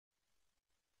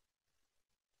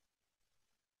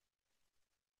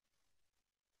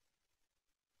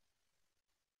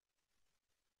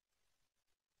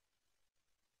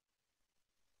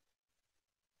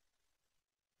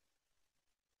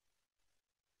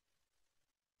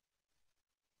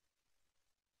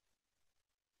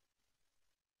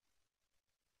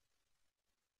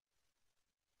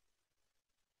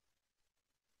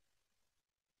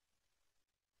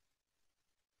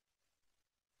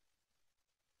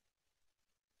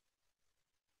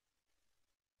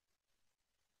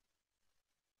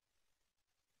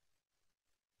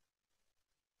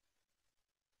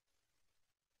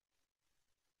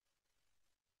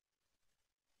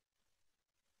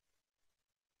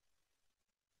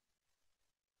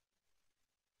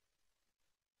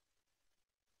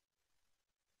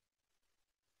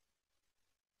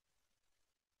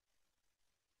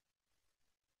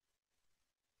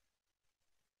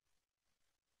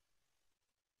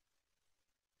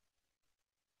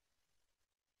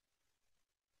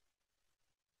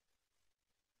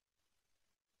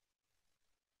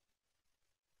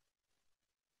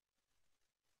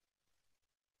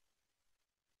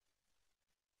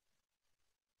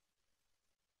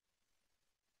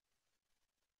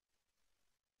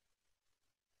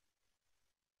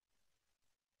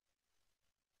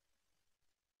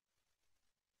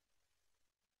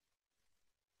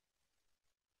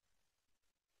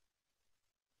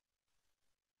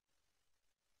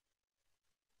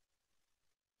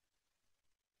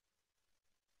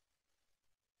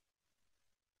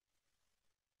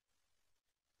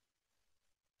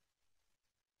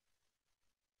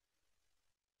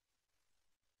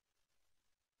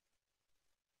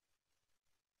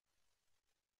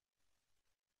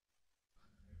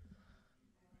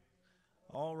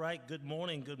All right, good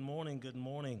morning, good morning, good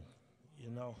morning.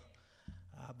 You know,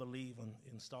 I believe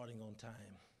in starting on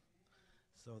time.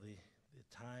 So the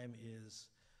time is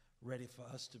ready for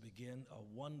us to begin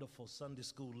a wonderful Sunday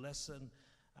school lesson.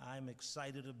 I'm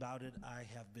excited about it. I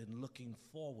have been looking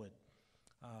forward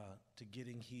to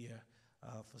getting here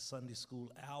for Sunday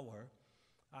school hour.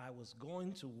 I was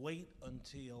going to wait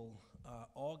until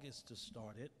August to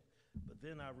start it, but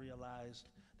then I realized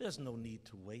there's no need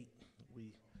to wait.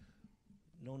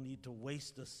 No need to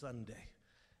waste a Sunday.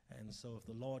 And so if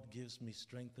the Lord gives me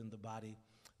strength in the body,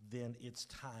 then it's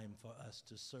time for us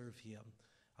to serve him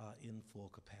in full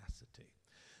capacity.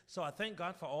 So I thank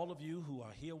God for all of you who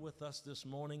are here with us this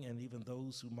morning and even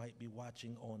those who might be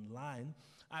watching online.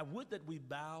 I would that we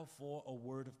bow for a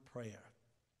word of prayer.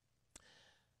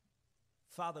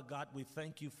 Father God, we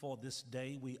thank you for this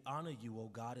day. We honor you,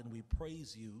 O God, and we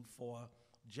praise you for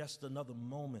just another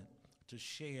moment to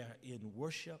share in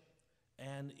worship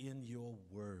and in your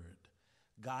word.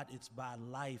 God, it's by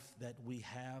life that we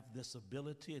have this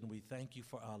ability, and we thank you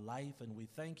for our life, and we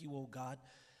thank you, oh God,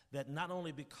 that not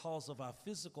only because of our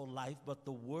physical life, but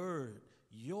the word,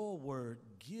 your word,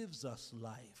 gives us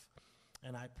life.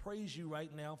 And I praise you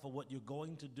right now for what you're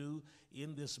going to do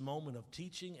in this moment of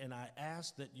teaching, and I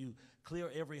ask that you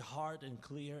clear every heart and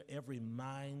clear every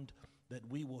mind, that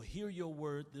we will hear your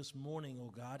word this morning, oh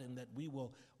God, and that we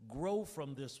will grow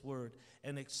from this word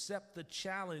and accept the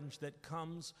challenge that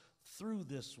comes through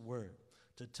this word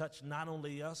to touch not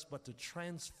only us, but to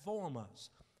transform us,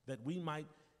 that we might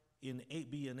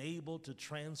be enabled to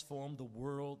transform the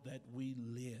world that we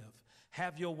live.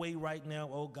 Have your way right now,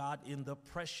 oh God, in the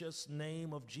precious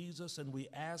name of Jesus, and we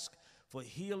ask for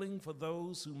healing for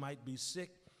those who might be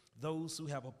sick, those who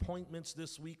have appointments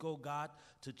this week, oh God,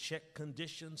 to check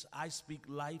conditions. I speak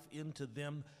life into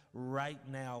them right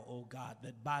now, oh God,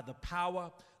 that by the power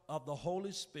of the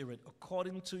Holy Spirit,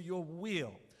 according to your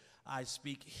will, I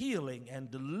speak healing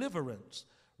and deliverance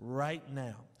right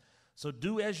now. So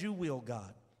do as you will,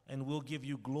 God, and we'll give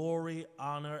you glory,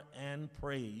 honor, and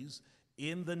praise.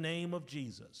 In the name of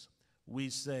Jesus, we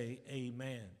say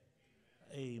amen.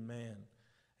 Amen.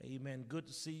 Amen. Good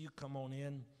to see you. Come on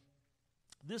in.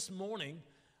 This morning,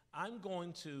 I'm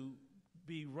going to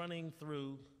be running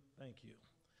through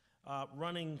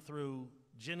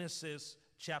Genesis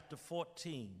chapter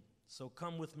 14. So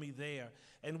come with me there.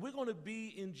 And we're going to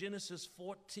be in Genesis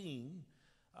 14,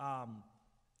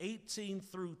 18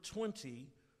 through 20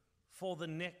 for the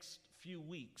next few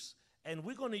weeks. And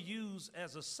we're going to use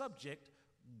as a subject,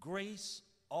 grace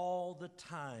all the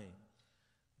time.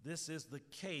 This is the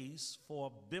case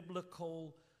for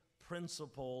biblical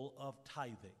principle of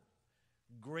tithing.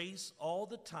 Grace all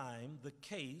the time, the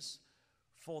case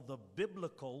for the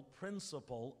biblical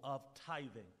principle of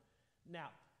tithing.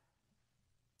 Now,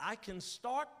 I can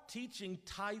start teaching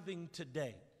tithing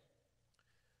today,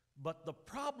 but the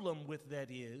problem with that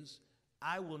is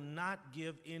I will not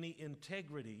give any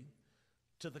integrity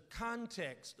to the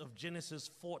context of Genesis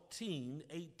 14,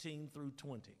 18 through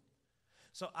 20.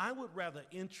 So I would rather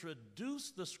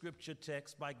introduce the scripture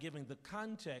text by giving the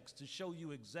context to show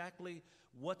you exactly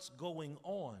what's going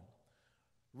on,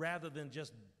 rather than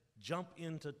just jump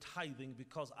into tithing,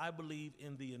 because I believe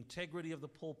in the integrity of the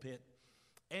pulpit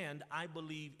and I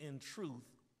believe in truth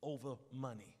over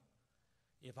money.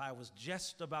 If I was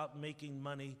just about making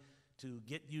money to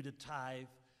get you to tithe,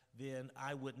 then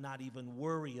I would not even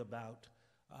worry about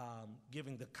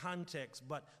giving the context.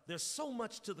 But there's so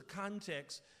much to the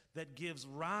context that gives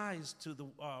rise to the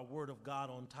word of God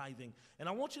on tithing. And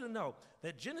I want you to know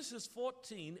that Genesis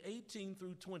 14, 18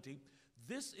 through 20,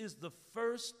 this is the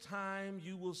first time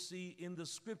you will see in the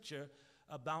scripture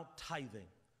about tithing.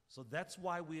 So that's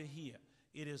why we're here.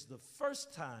 It is the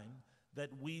first time that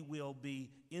we will be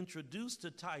introduced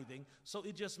to tithing, so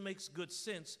it just makes good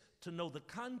sense to know the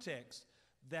context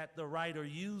that the writer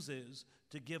uses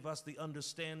to give us the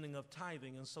understanding of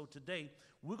tithing. And so today,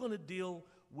 we're going to deal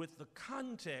with the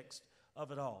context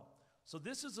of it all. So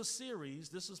this is a series.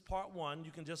 This is part one.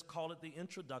 You can just call it the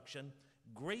introduction.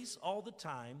 Grace all the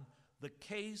time, the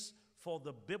case for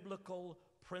the biblical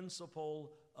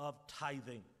principle of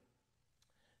tithing.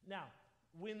 Now,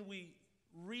 when we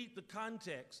read the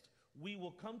context, we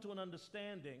will come to an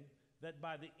understanding that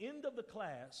by the end of the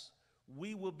class,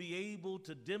 we will be able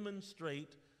to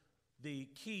demonstrate the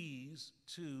keys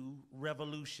to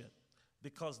revolution,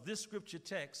 because this scripture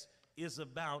text is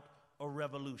about a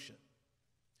revolution.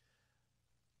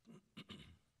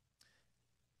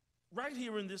 Right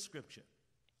here in this scripture,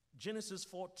 Genesis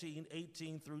 14,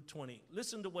 18 through 20,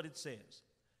 listen to what it says.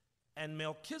 And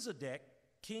Melchizedek,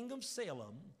 king of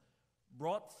Salem,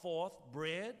 brought forth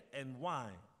bread and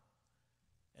wine.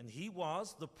 and he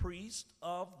was the priest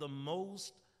of the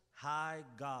Most High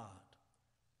God.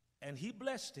 And he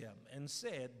blessed him and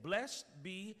said, Blessed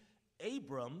be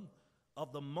Abram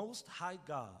of the Most High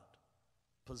God,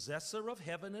 possessor of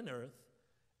heaven and earth,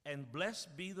 and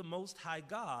blessed be the Most High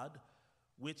God,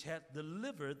 which hath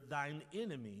delivered thine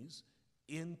enemies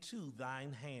into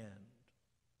thine hand.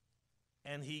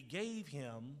 And he gave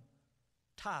him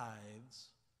tithes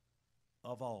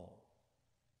of all.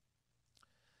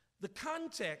 The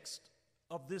context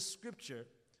of this scripture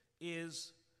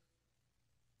is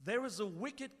there is a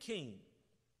wicked king,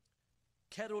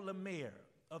 Chedorlaomer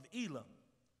of Elam.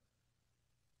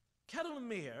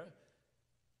 Chedorlaomer,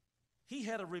 he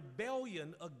had a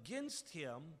rebellion against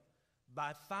him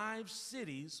by 5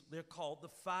 cities. They're called the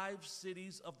 5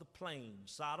 cities of the plain: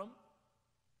 Sodom,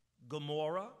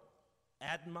 Gomorrah,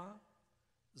 Admah,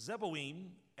 Zeboim,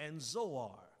 and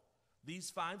Zoar.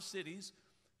 These 5 cities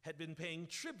had been paying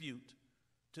tribute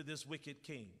to this wicked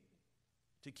king.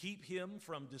 To keep him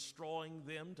from destroying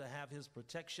them, to have his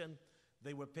protection,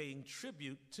 they were paying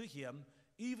tribute to him,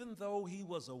 even though he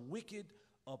was a wicked,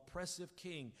 oppressive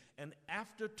king. And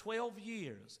after 12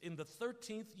 years, in the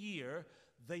 13th year,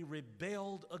 they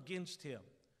rebelled against him.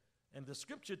 And the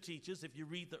scripture teaches, if you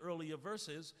read the earlier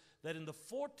verses, that in the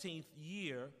 14th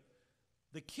year,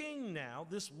 the king now,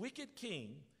 this wicked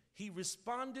king, he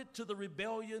responded to the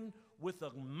rebellion with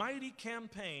a mighty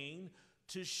campaign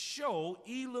to show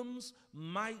Elam's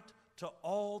might to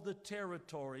all the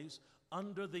territories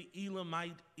under the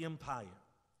Elamite empire.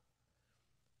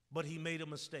 But he made a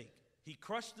mistake. He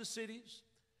crushed the cities,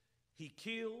 he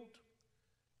killed,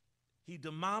 he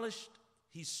demolished,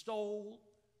 he stole,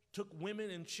 took women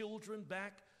and children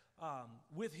back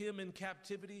with him in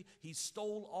captivity. He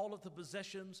stole all of the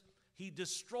possessions. He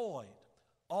destroyed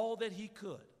all that he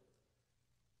could.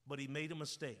 But he made a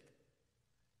mistake.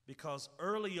 Because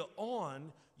earlier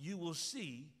on, you will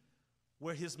see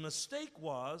where his mistake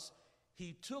was,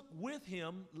 he took with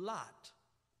him Lot,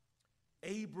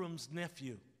 Abram's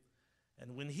nephew.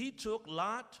 And when he took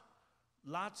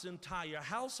Lot's entire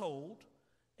household,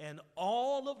 and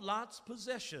all of Lot's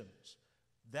possessions,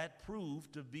 that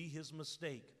proved to be his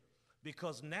mistake.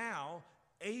 Because now,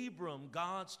 Abram,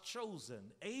 God's chosen,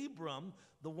 Abram,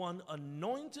 the one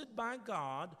anointed by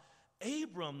God,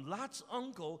 Abram, Lot's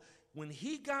uncle, when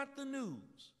he got the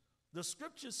news, the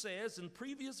scripture says in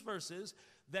previous verses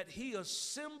that he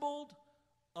assembled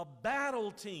a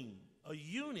battle team, a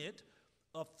unit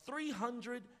of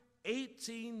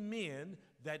 318 men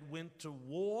that went to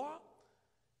war,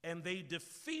 and they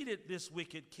defeated this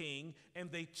wicked king,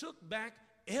 and they took back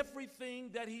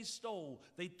everything that he stole.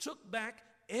 They took back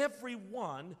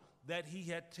everyone that he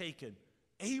had taken.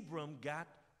 Abram got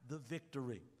the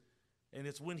victory. And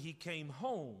it's when he came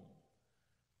home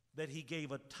that he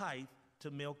gave a tithe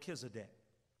to Melchizedek.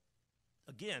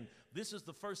 Again, this is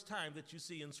the first time that you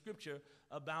see in Scripture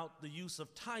about the use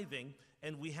of tithing,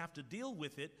 and we have to deal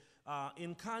with it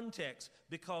in context,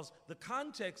 because the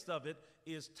context of it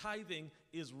is tithing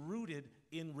is rooted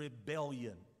in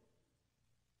rebellion.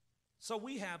 So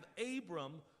we have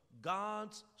Abram,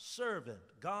 God's servant,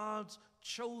 God's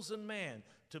chosen man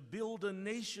to build a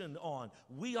nation on.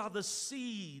 We are the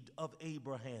seed of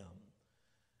Abraham.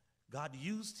 God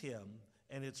used him,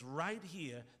 and it's right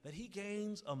here that he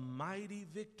gains a mighty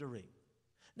victory.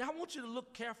 Now, I want you to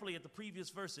look carefully at the previous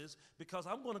verses, because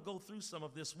I'm going to go through some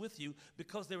of this with you,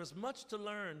 because there is much to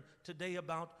learn today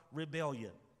about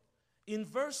rebellion. In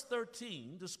verse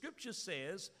 13, the scripture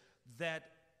says that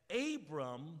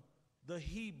Abram the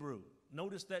Hebrew,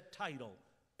 notice that title,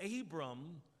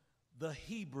 Abram the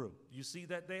Hebrew. You see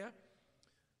that there?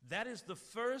 That is the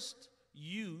first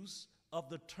use of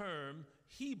the term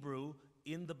Hebrew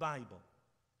in the Bible.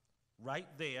 Right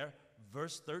there,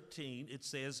 verse 13, it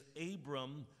says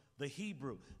Abram the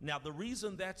Hebrew. Now, the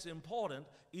reason that's important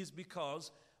is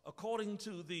because according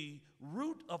to the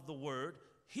root of the word,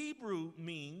 Hebrew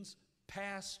means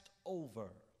passed over.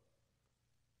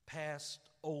 Passed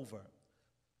over.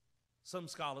 Some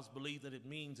scholars believe that it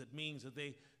means that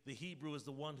the Hebrew is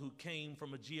the one who came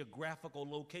from a geographical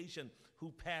location,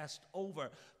 who passed over.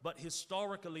 But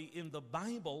historically in the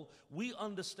Bible, we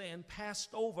understand passed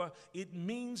over, it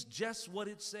means just what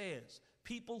it says.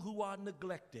 People who are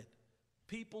neglected,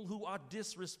 people who are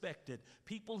disrespected,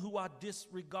 people who are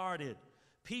disregarded,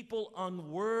 people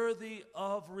unworthy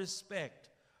of respect.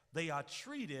 They are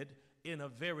treated in a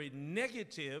very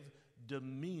negative,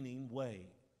 demeaning way.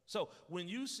 So when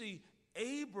you see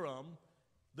Abram,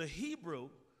 the Hebrew,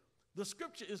 the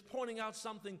scripture is pointing out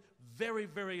something very,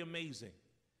 very amazing.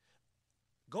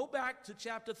 Go back to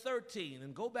chapter 13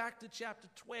 and go back to chapter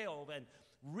 12 and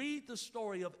read the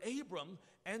story of Abram,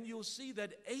 and you'll see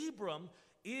that Abram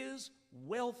is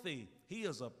wealthy. He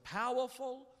is a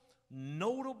powerful,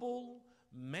 notable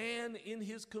man in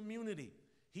his community.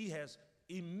 He has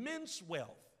immense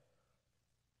wealth.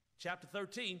 Chapter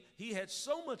 13, he had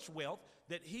so much wealth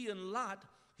that he and Lot,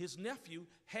 his nephew,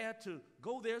 had to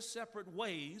go their separate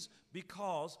ways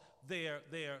because their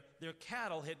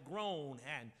cattle had grown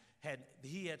and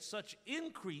he had such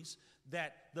increase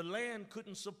that the land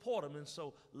couldn't support him. And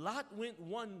so Lot went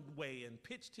one way and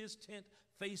pitched his tent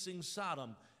facing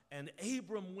Sodom, and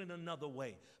Abram went another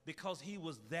way because he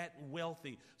was that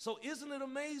wealthy. So isn't it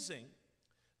amazing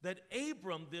that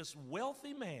Abram, this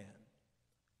wealthy man,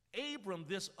 Abram,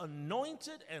 this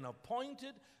anointed and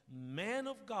appointed man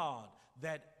of God,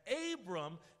 that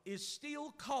Abram is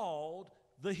still called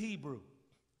the Hebrew.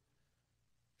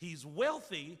 He's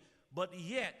wealthy, but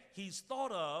yet he's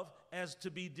thought of as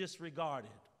to be disregarded.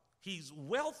 He's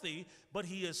wealthy, but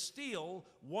he is still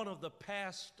one of the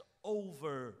passed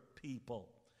over people.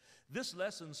 This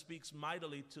lesson speaks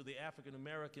mightily to the African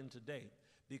American today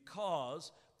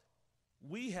because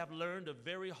we have learned a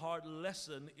very hard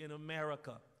lesson in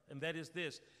America, and that is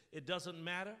this: it doesn't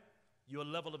matter your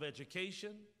level of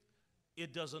education,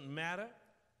 it doesn't matter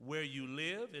where you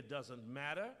live, it doesn't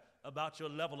matter about your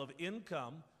level of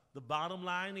income. The bottom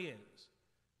line is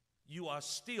you are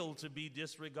still to be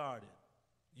disregarded.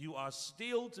 You are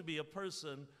still to be a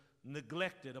person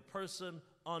neglected, a person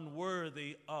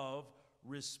unworthy of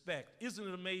respect. Isn't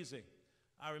it amazing?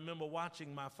 I remember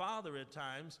watching my father at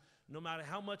times, no matter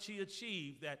how much he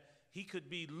achieved, that he could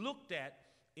be looked at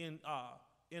in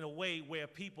a way where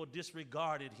people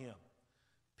disregarded him.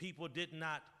 People did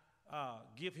not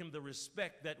give him the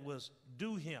respect that was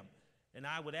due him. And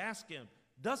I would ask him,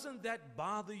 doesn't that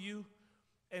bother you?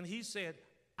 And he said,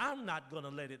 I'm not going to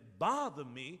let it bother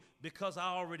me because I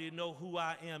already know who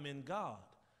I am in God.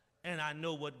 And I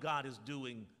know what God is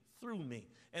doing through me.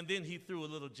 And then he threw a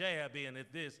little jab in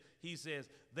at this. He says,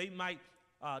 they might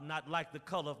not like the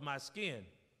color of my skin,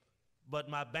 but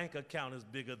my bank account is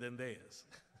bigger than theirs.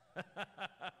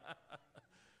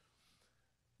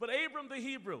 But Abram the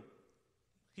Hebrew,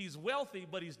 he's wealthy,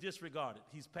 but he's disregarded.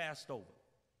 He's passed over.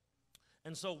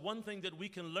 And so one thing that we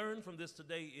can learn from this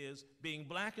today is being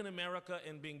black in America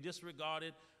and being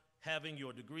disregarded, having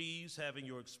your degrees, having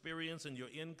your experience and your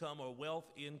income or wealth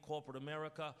in corporate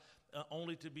America,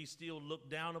 only to be still looked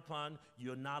down upon.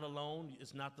 You're not alone.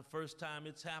 It's not the first time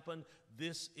it's happened.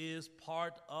 This is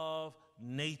part of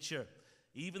nature.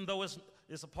 Even though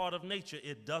it's a part of nature,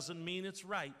 it doesn't mean it's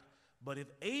right. But if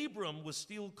Abram was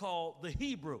still called the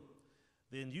Hebrew,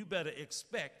 then you better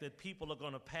expect that people are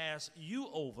going to pass you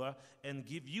over and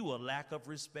give you a lack of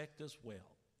respect as well.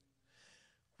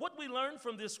 What we learn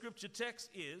from this scripture text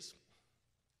is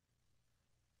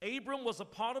Abram was a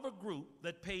part of a group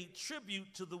that paid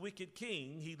tribute to the wicked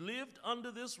king. He lived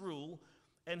under this rule,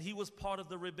 and he was part of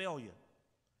the rebellion.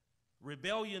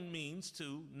 Rebellion means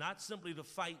to not simply to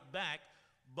fight back,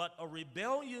 but a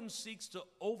rebellion seeks to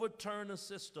overturn a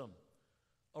system.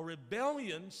 A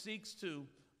rebellion seeks to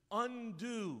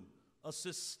undo a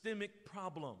systemic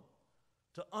problem,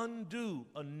 to undo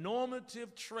a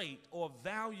normative trait or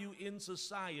value in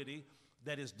society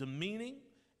that is demeaning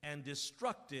and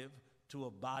destructive to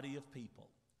a body of people.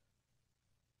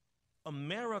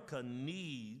 America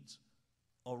needs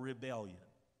a rebellion.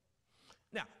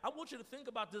 Now, I want you to think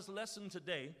about this lesson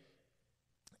today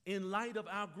in light of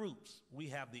our groups. We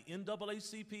have the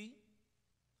NAACP,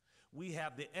 we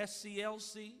have the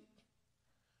SCLC,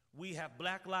 we have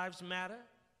Black Lives Matter,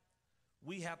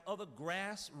 we have other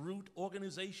grassroots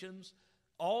organizations.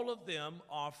 All of them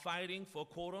are fighting for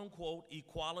quote-unquote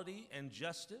equality and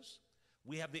justice.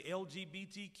 We have the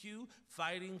LGBTQ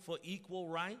fighting for equal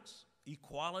rights,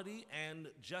 equality, and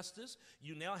justice.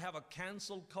 You now have a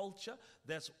cancel culture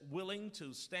that's willing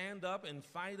to stand up and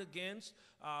fight against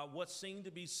what seem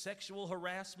to be sexual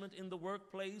harassment in the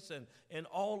workplace and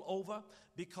all over,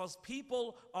 because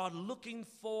people are looking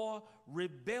for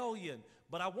rebellion.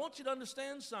 But I want you to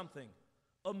understand something.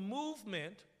 A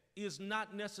movement is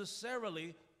not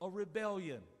necessarily a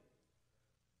rebellion.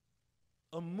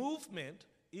 A movement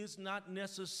is not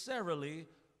necessarily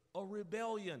a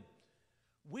rebellion.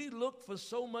 We looked for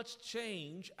so much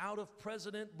change out of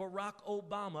President Barack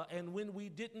Obama, and when we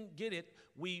didn't get it,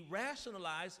 we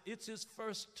rationalized it's his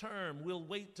first term. We'll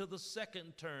wait till the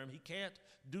second term. He can't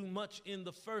do much in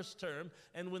the first term.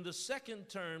 And when the second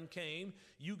term came,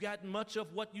 you got much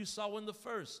of what you saw in the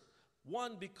first.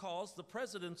 One, because the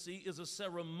presidency is a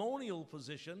ceremonial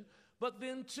position, but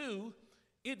then two,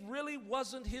 it really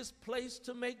wasn't his place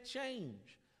to make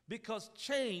change. because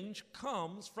change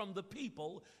comes from the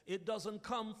people. It doesn't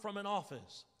come from an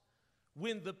office.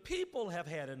 When the people have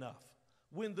had enough,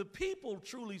 when the people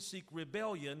truly seek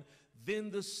rebellion, then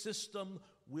the system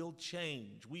will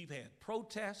change. We've had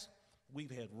protests, we've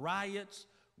had riots,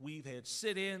 we've had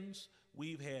sit-ins,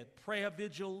 we've had prayer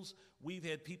vigils, we've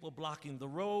had people blocking the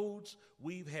roads,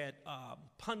 we've had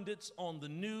pundits on the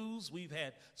news, we've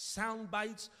had sound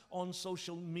bites on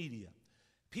social media.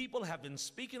 People have been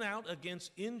speaking out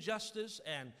against injustice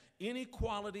and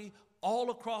inequality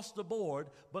all across the board,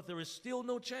 but there is still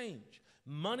no change.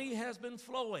 Money has been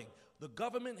flowing. The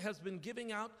government has been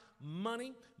giving out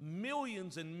money.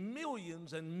 Millions and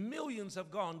millions and millions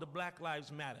have gone to Black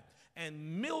Lives Matter.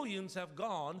 And millions have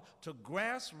gone to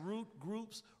grassroots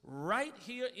groups right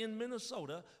here in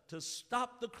Minnesota to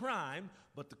stop the crime.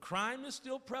 But the crime is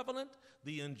still prevalent.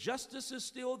 The injustice is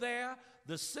still there.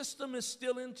 The system is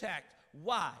still intact.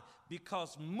 Why?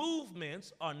 Because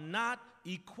movements are not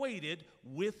equated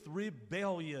with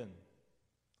rebellion.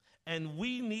 And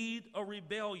we need a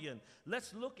rebellion.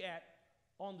 Let's look at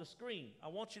on the screen. I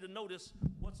want you to notice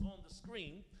what's on the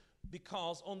screen,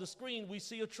 because on the screen we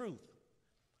see a truth.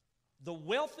 The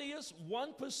wealthiest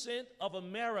 1% of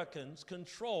Americans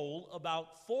control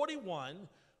about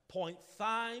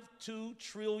 $41.52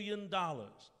 trillion.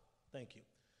 Thank you.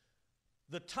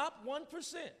 The top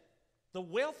 1%, the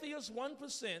wealthiest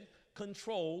 1%,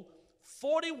 control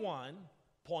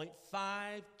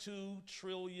 $41.52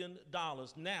 trillion.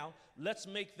 Now, let's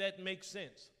make that make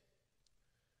sense.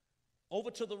 Over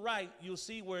to the right, you'll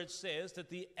see where it says that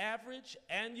the average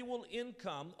annual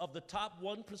income of the top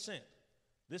 1%,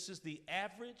 this is the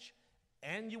average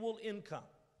annual income,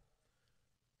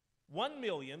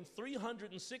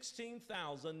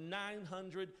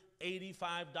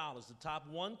 $1,316,985, the top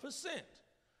 1%.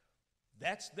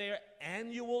 That's their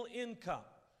annual income,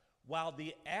 while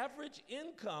the average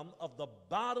income of the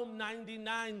bottom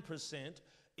 99%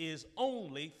 is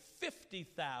only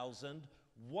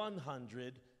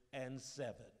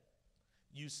 $50,107.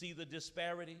 You see the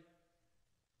disparity?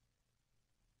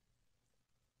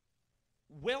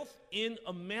 Wealth in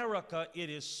America, it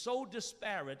is so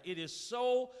disparate, it is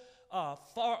so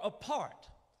far apart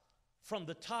from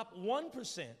the top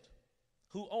 1%,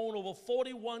 who own over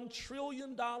 $41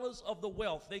 trillion of the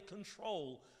wealth. They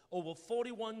control over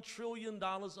 $41 trillion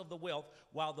of the wealth,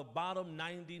 while the bottom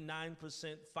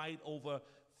 99% fight over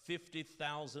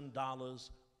 $50,000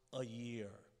 a year.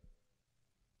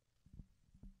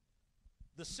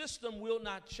 The system will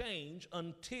not change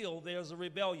until there's a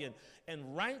rebellion.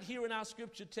 And right here in our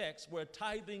scripture text, where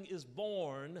tithing is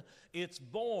born, it's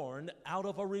born out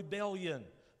of a rebellion,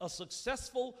 a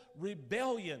successful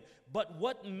rebellion. But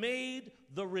what made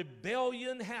the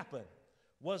rebellion happen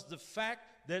was the fact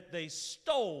that they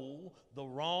stole the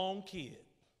wrong kid.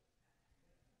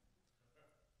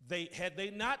 Had they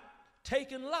not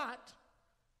taken Lot,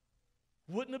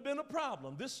 wouldn't have been a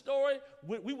problem. This story,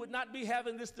 we would not be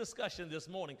having this discussion this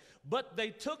morning. But they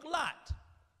took Lot.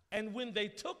 And when they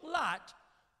took Lot,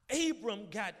 Abram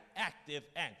got active,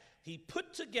 and he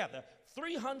put together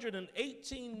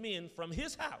 318 men from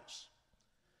his house.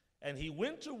 And he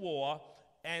went to war,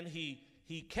 and he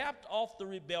capped off the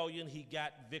rebellion. He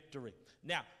got victory.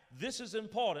 Now, this is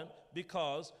important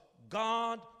because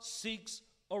God seeks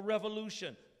a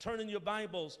revolution. Turn in your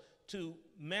Bibles to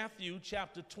Matthew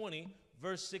chapter 20,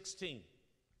 verse 16.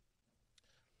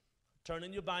 Turn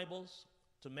in your Bibles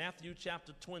to Matthew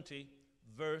chapter 20,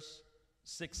 verse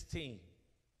 16.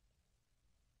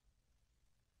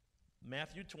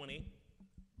 Matthew 20,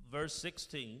 verse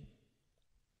 16.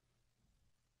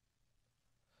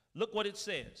 Look what it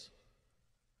says.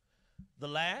 The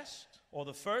last, or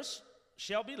the first,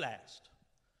 shall be last,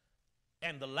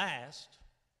 and the last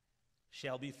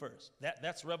shall be first.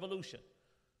 That's revolution.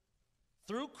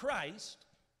 Through Christ,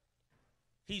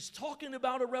 he's talking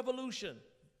about a revolution.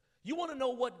 You want to know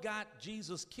what got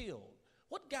Jesus killed?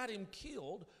 What got him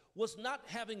killed was not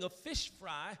having a fish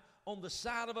fry on the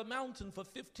side of a mountain for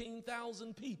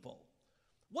 15,000 people.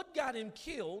 What got him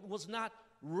killed was not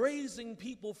raising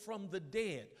people from the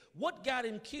dead. What got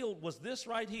him killed was this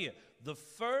right here. The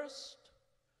first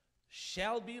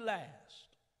shall be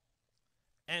last,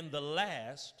 and the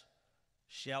last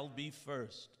shall be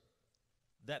first.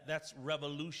 That's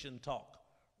revolution talk.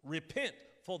 Repent,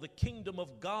 for the kingdom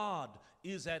of God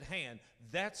is at hand.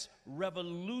 That's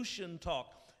revolution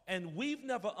talk. And we've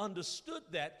never understood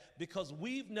that because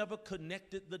we've never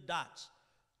connected the dots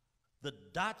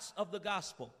of the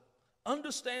gospel.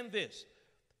 Understand this,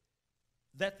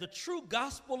 that the true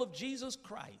gospel of Jesus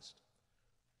Christ,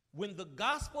 when the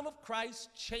gospel of Christ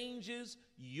changes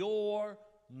your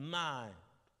mind,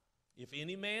 If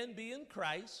any man be in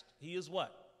Christ, he is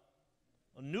what?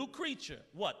 A new creature.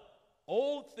 What?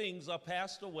 Old things are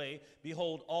passed away.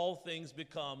 Behold, all things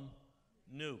become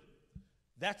new.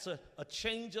 That's a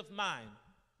change of mind,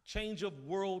 change of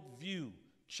worldview,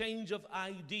 change of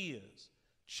ideas,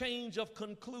 change of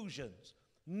conclusions,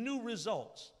 new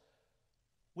results.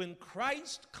 When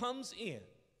Christ comes in,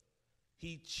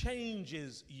 he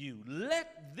changes you.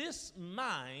 Let this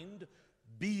mind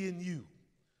be in you.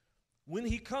 When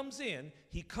he comes in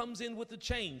with a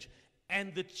change.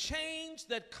 And the change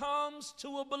that comes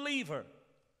to a believer,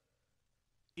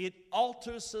 it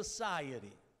alters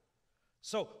society.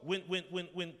 So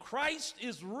when Christ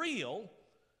is real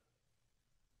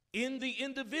in the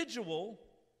individual,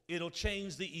 it'll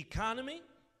change the economy,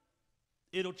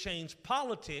 it'll change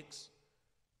politics,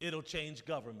 it'll change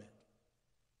government.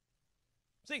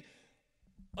 See,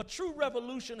 a true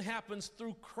revolution happens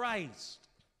through Christ.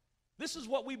 This is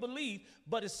what we believe,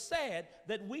 but it's sad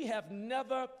that we have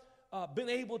never been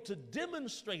able to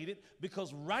demonstrate it,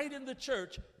 because right in the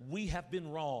church, we have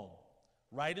been wrong.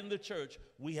 Right in the church,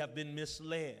 we have been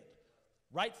misled.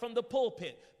 Right from the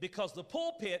pulpit, because the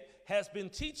pulpit has been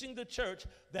teaching the church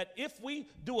that if we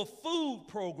do a food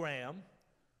program,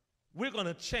 we're going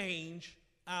to change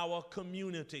our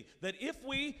community. That if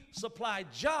we supply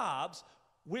jobs,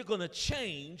 we're going to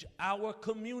change our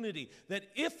community. That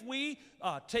if we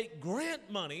take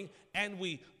grant money and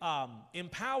we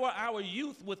empower our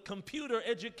youth with computer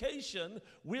education,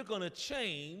 we're going to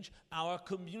change our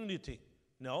community.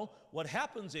 No, what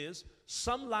happens is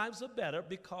some lives are better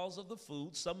because of the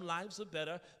food, some lives are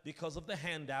better because of the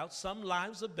handouts, some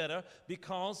lives are better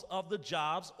because of the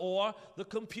jobs or the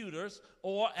computers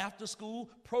or after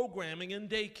school programming and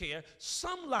daycare.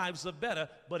 Some lives are better,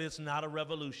 but it's not a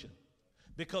revolution.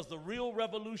 Because the real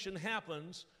revolution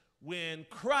happens when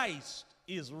Christ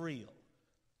is real.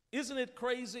 Isn't it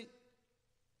crazy?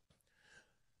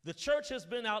 The church has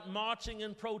been out marching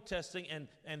and protesting,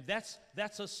 and that's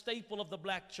a staple of the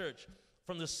black church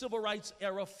from the civil rights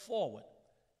era forward.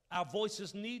 Our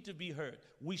voices need to be heard.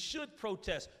 We should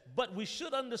protest, but we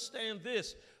should understand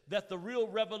this, that the real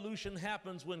revolution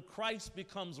happens when Christ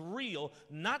becomes real,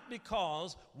 not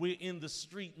because we're in the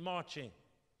street marching.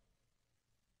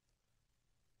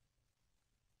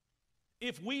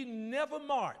 If we never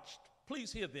marched,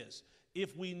 please hear this,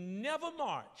 if we never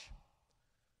march,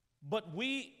 but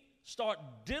we start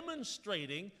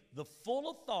demonstrating the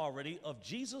full authority of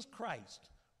Jesus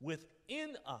Christ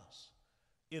within us,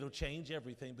 it'll change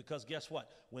everything. Because guess what?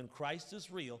 When Christ is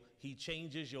real, he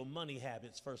changes your money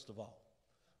habits first of all.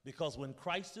 Because when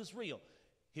Christ is real,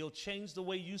 he'll change the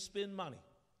way you spend money.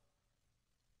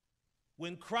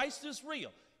 When Christ is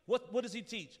real, what does he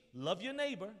teach? Love your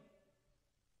neighbor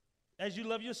as you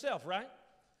love yourself, right?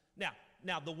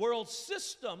 Now, the world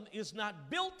system is not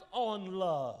built on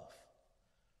love.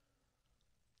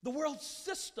 The world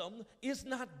system is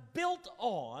not built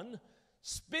on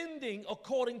spending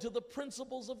according to the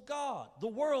principles of God. The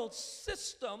world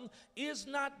system is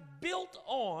not built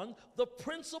on the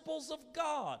principles of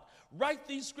God. Write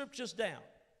these scriptures down.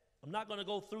 I'm not going to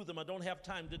go through them. I don't have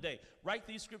time today. Write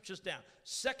these scriptures down.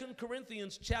 2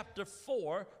 Corinthians chapter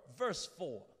 4, verse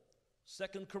 4.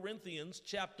 2 Corinthians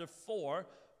chapter 4,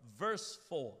 verse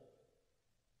 4.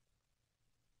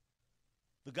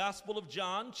 The Gospel of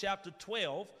John chapter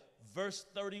 12, verse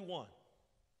 31.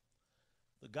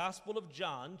 The Gospel of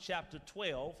John chapter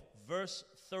 12, verse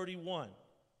 31.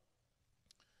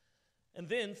 And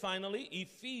then finally,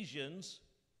 Ephesians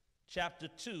chapter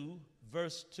 2,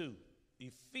 verse 2.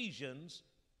 Ephesians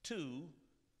 2,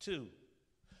 2.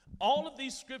 All of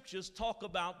these scriptures talk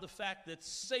about the fact that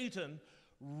Satan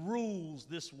rules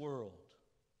this world.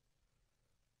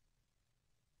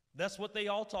 That's what they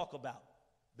all talk about.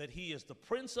 That he is the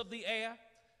prince of the air,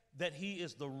 that he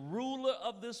is the ruler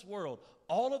of this world.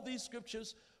 All of these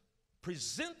scriptures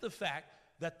present the fact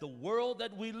that the world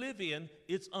that we live in,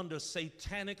 it's under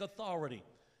satanic authority.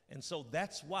 And so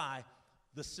that's why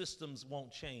the systems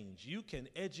won't change. You can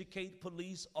educate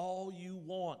police all you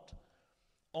want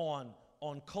on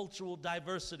cultural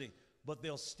diversity, but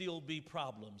there'll still be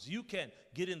problems. You can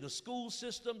get in the school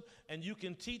system and you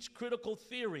can teach critical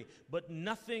theory, but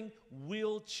nothing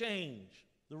will change.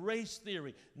 The race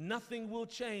theory, nothing will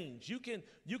change. You can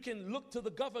look to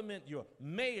the government, your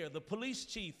mayor, the police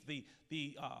chief, the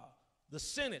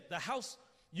Senate, the House.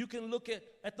 You can look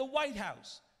at the White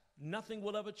House. Nothing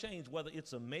will ever change, whether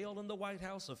it's a male in the White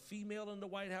House, a female in the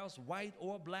White House, white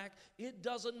or black. It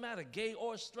doesn't matter, gay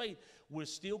or straight. We're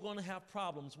still going to have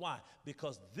problems. Why?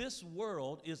 Because this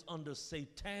world is under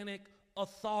satanic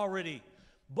authority.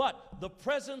 But the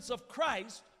presence of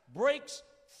Christ breaks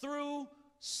through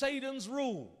Satan's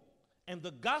rule. And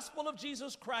the gospel of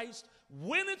Jesus Christ,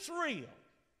 when it's real,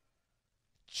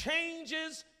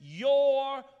 changes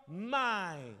your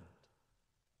mind.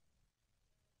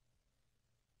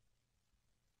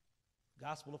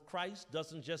 Gospel of Christ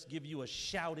doesn't just give you a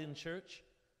shout in church.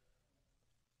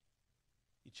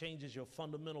 It changes your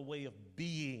fundamental way of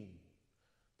being,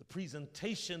 the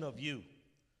presentation of you.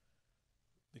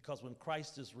 Because when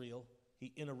Christ is real,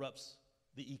 he interrupts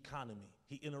the economy.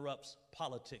 He interrupts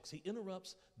politics. He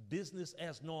interrupts business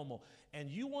as normal. And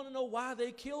you want to know why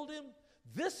they killed him?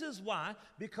 This is why,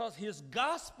 because his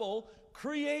gospel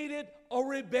created a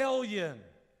rebellion.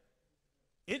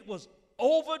 It was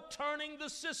overturning the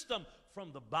system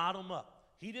from the bottom up.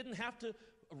 He didn't have to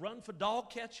run for dog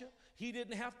catcher. He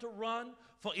didn't have to run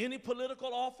for any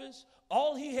political office.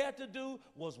 All he had to do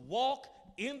was walk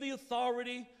in the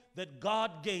authority that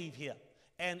God gave him.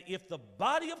 And if the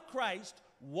body of Christ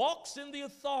walks in the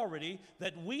authority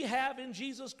that we have in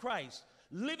Jesus Christ,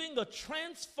 living a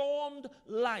transformed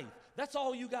life, that's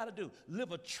all you got to do.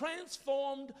 Live a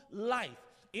transformed life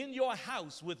in your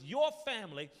house with your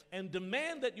family and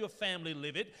demand that your family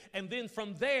live it. And then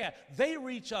from there, they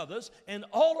reach others. And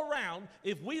all around,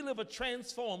 if we live a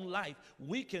transformed life,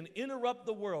 we can interrupt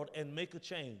the world and make a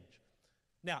change.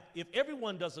 Now, if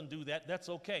everyone doesn't do that, that's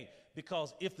okay.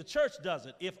 Because if the church does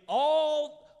it, if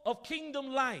all of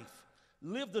kingdom life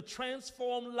live the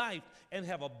transformed life and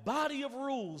have a body of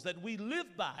rules that we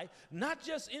live by, not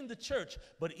just in the church,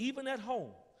 but even at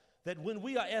home, that when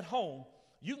we are at home,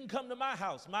 you can come to my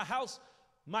house. My house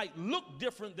might look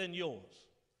different than yours,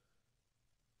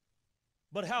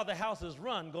 but how the house is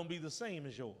run going to be the same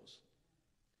as yours.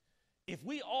 If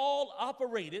we all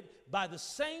operated by the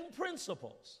same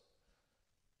principles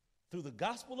through the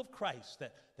gospel of Christ,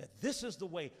 that this is the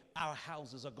way our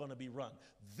houses are going to be run.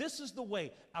 This is the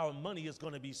way our money is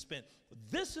going to be spent.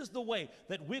 This is the way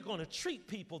that we're going to treat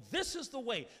people. This is the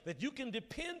way that you can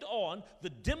depend on the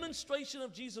demonstration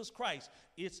of Jesus Christ.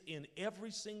 It's in every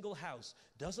single house.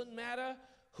 Doesn't matter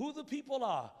who the people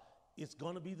are, it's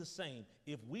going to be the same.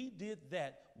 If we did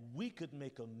that, we could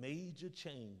make a major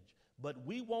change. But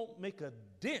we won't make a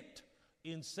dent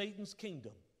in Satan's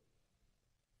kingdom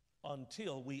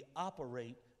until we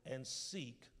operate and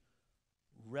seek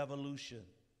revolution.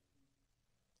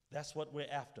 That's what we're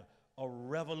after, a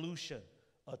revolution,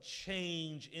 a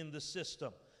change in the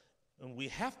system. And we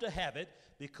have to have it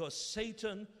because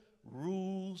Satan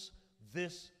rules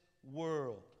this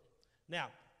world. Now,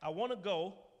 I want to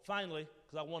go, finally,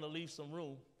 because I want to leave some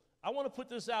room. I want to put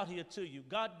this out here to you.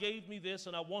 God gave me this,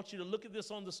 and I want you to look at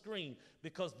this on the screen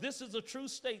because this is a true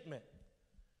statement.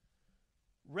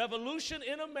 Revolution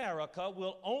in America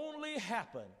will only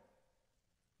happen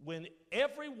when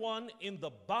everyone in the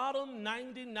bottom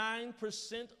 99%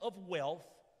 of wealth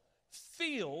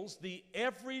feels the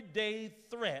everyday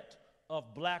threat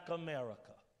of black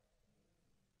America.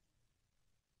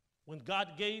 When God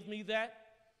gave me that,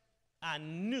 I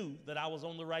knew that I was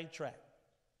on the right track.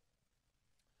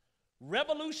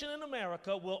 Revolution in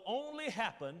America will only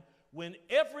happen when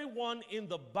everyone in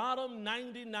the bottom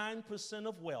 99%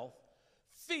 of wealth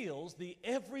feels the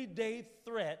everyday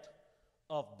threat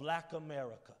of black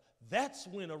America. That's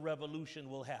when a revolution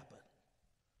will happen.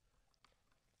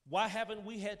 Why haven't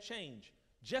we had change?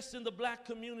 Just in the black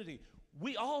community,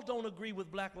 we all don't agree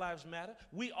with Black Lives Matter.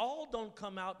 We all don't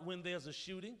come out when there's a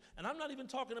shooting. And I'm not even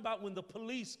talking about when the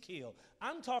police kill.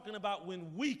 I'm talking about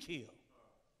when we kill.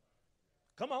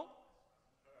 Come on.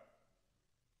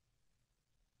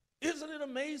 Isn't it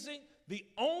amazing? The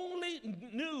only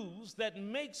news that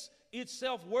makes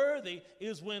itself worthy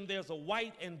is when there's a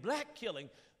white and black killing,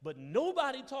 but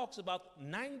nobody talks about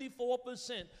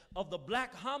 94% of the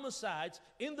black homicides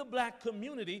in the black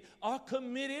community are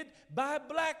committed by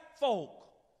black folk.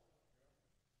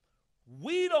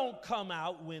 We don't come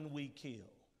out when we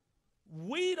kill.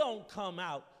 We don't come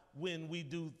out when we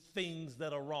do things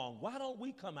that are wrong. Why don't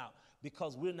we come out?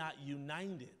 Because we're not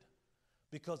united.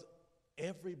 Because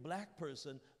every black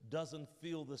person doesn't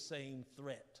feel the same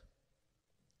threat.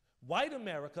 White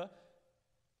America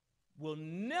will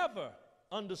never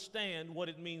understand what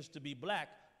it means to be black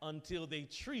until they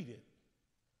treat it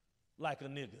like a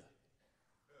nigger.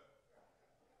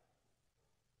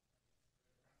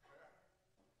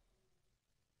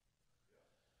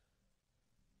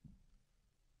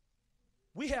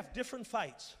 We have different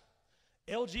fights.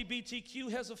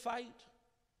 LGBTQ has a fight.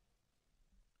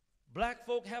 Black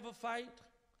folk have a fight.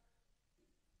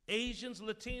 Asians,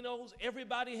 Latinos,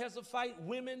 everybody has a fight.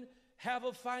 Women have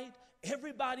a fight.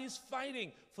 Everybody's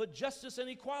fighting for justice and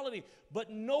equality, but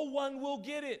no one will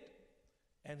get it.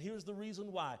 And here's the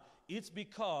reason why. It's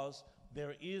because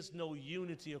there is no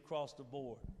unity across the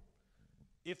board.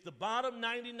 If the bottom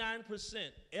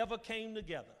 99% ever came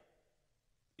together,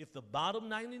 if the bottom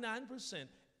 99%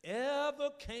 ever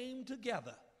came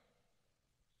together,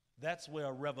 that's where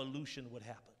a revolution would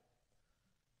happen.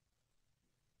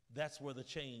 That's where the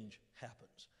change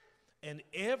happens. And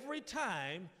every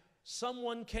time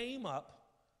someone came up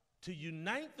to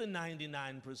unite the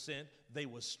 99%, they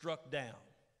were struck down.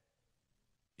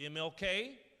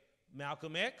 MLK,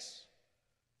 Malcolm X,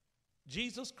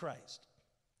 Jesus Christ.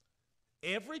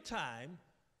 Every time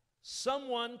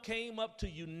someone came up to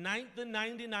unite the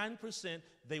 99%,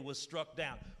 they were struck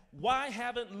down. Why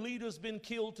haven't leaders been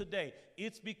killed today?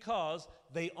 It's because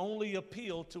they only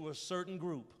appeal to a certain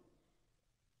group.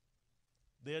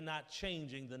 They're not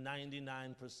changing the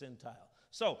 99 percentile.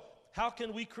 So, how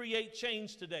can we create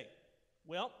change today?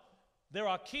 Well, there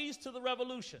are keys to the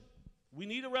revolution. We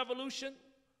need a revolution.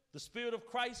 The Spirit of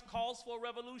Christ calls for a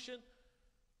revolution.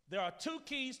 There are two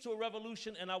keys to a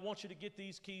revolution, and I want you to get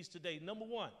these keys today. Number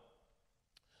one,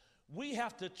 we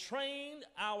have to train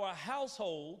our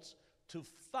households to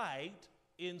fight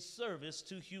in service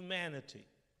to humanity.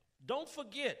 Don't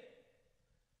forget,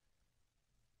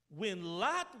 when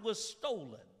Lot was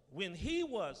stolen, when he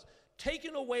was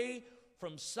taken away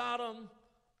from Sodom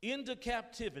into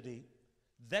captivity,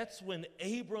 that's when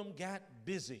Abram got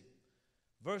busy.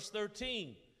 Verse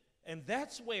 13, and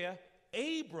that's where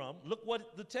Abram, look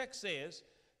what the text says,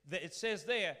 that it says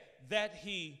there, that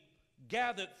he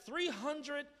gathered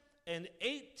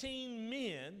 318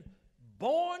 men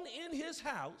born in his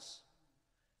house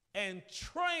and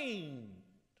trained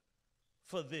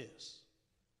for this.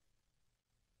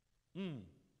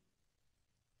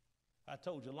 I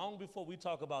told you, long before we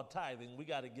talk about tithing, we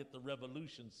got to get the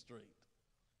revolution straight.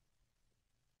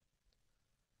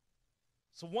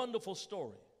 It's a wonderful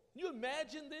story. Can you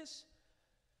imagine this?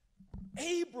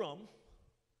 Abram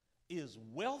is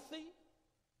wealthy.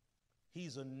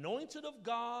 He's anointed of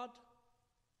God.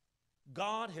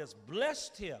 God has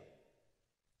blessed him.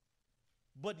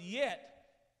 But yet,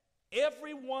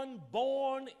 everyone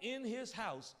born in his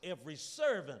house, every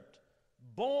servant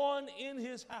born in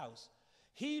his house,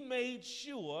 he made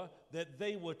sure that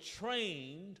they were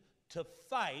trained to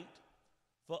fight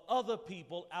for other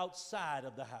people outside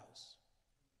of the house.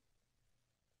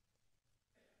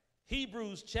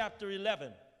 Hebrews chapter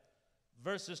 11,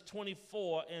 verses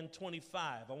 24 and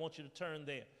 25. I want you to turn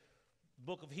there.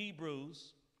 Book of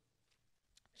Hebrews,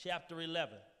 chapter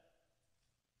 11.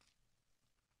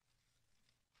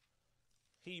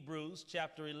 Hebrews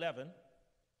chapter 11,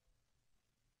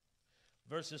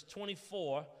 verses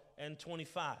 24 and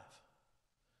 25.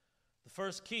 The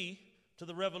first key to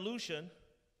the revolution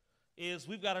is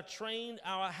we've got to train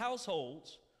our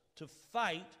households to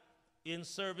fight in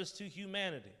service to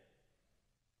humanity.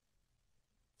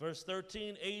 Verse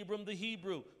 13, Abram the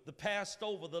Hebrew, the passed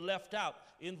over, the left out.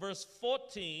 In verse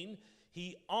 14,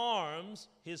 he arms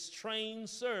his trained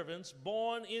servants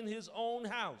born in his own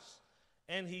house.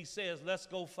 And he says, let's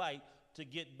go fight to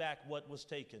get back what was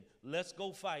taken. Let's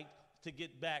go fight to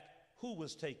get back who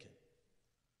was taken.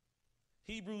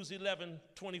 Hebrews 11,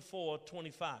 24,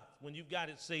 25. When you've got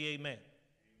it, say amen. Amen.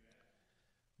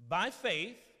 By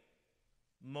faith,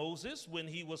 Moses, when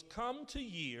he was come to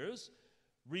years,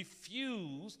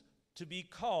 refused to be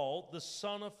called the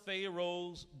son of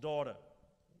Pharaoh's daughter.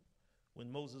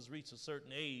 When Moses reached a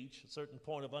certain age, a certain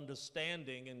point of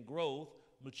understanding and growth,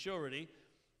 maturity,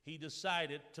 he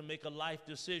decided to make a life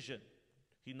decision.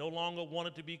 He no longer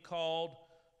wanted to be called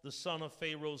the son of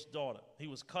Pharaoh's daughter. He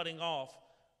was cutting off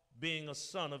being a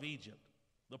son of Egypt,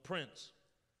 the prince.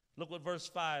 Look what verse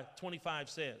 25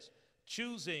 says.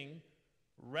 Choosing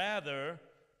rather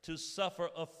to suffer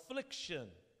affliction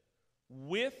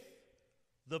with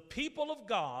the people of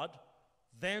God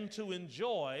than to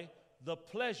enjoy the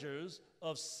pleasures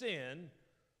of sin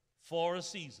for a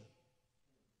season.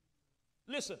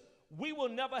 Listen, we will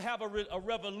never have a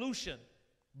revolution.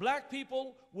 Black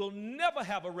people will never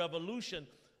have a revolution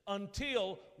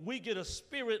until we get a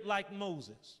spirit like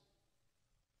Moses.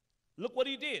 Look what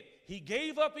he did. He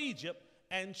gave up Egypt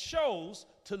and chose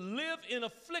to live in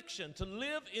affliction, to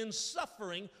live in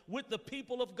suffering with the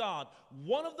people of God.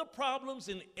 One of the problems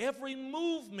in every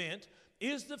movement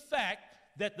is the fact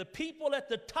that the people at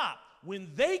the top,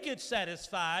 when they get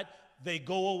satisfied, they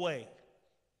go away.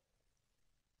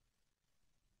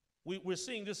 We're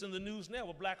seeing this in the news now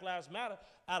with Black Lives Matter.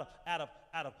 Out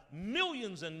of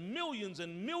millions and millions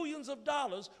and millions of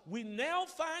dollars, we now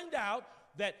find out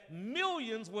that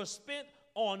millions were spent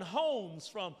on homes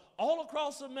from all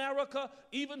across America,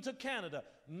 even to Canada.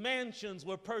 Mansions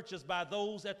were purchased by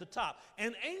those at the top.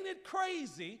 And ain't it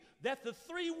crazy that the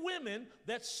three women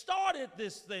that started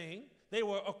this thing, they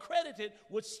were accredited,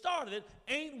 which started it,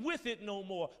 ain't with it no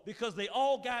more because they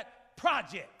all got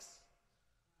projects.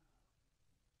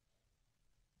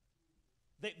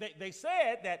 They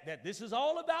said that this is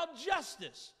all about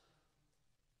justice.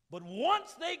 But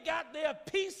once they got their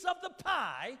piece of the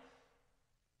pie,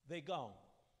 they gone.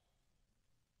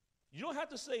 You don't have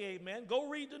to say amen. Go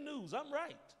read the news. I'm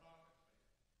right.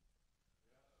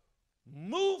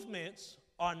 Movements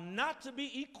are not to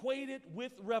be equated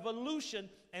with revolution,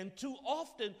 and too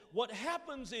often what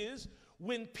happens is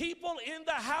when people in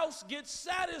the house get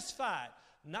satisfied,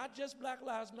 not just Black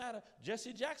Lives Matter,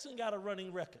 Jesse Jackson got a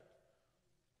running record.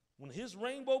 When his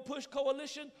Rainbow Push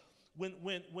Coalition,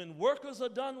 when workers are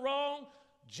done wrong,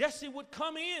 Jesse would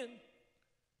come in.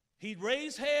 He'd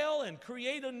raise hell and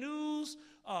create a news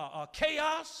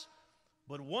chaos.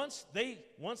 But once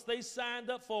they signed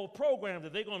up for a program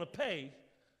that they're going to pay,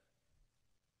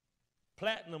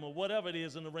 platinum or whatever it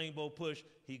is in the Rainbow Push,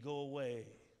 he'd go away.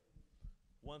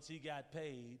 Once he got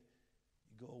paid,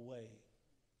 he'd go away.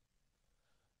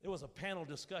 There was a panel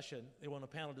discussion. They were on a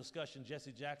panel discussion.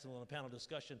 Jesse Jackson was on a panel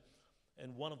discussion,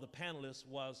 and one of the panelists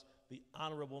was the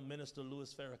Honorable Minister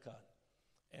Louis Farrakhan.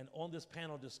 And on this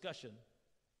panel discussion,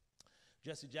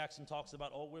 Jesse Jackson talks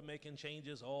about, oh, we're making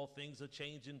changes, all things are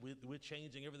changing, we're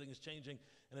changing, everything is changing.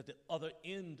 And at the other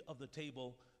end of the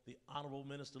table, the Honorable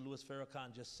Minister Louis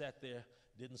Farrakhan just sat there,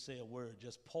 didn't say a word,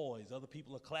 just poised. Other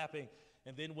people are clapping.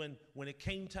 And then when it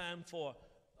came time for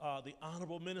the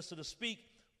Honorable Minister to speak,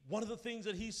 one of the things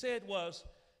that he said was,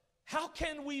 how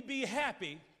can we be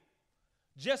happy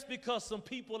just because some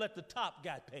people at the top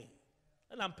got paid?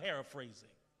 And I'm paraphrasing.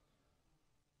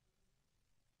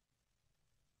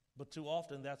 But too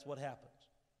often that's what happens.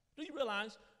 Do you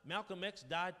realize Malcolm X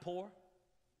died poor?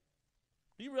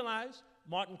 Do you realize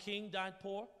Martin King died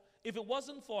poor? If it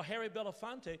wasn't for Harry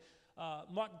Belafonte,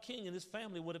 Martin King and his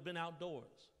family would have been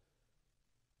outdoors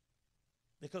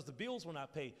because the bills were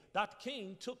not paid. Dr.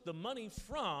 King took the money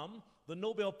from the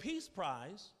Nobel Peace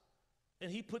Prize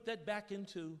and he put that back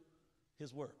into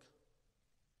his work.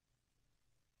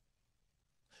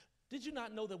 Did you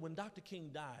not know that when Dr.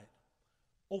 King died,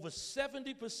 over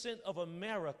 70% of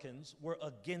Americans were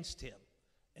against him,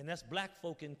 and that's black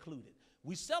folk included.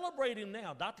 We celebrate him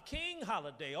now, Dr. King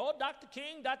holiday. Oh, Dr.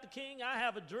 King, I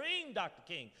have a dream, Dr.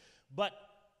 King. But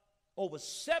over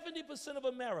 70% of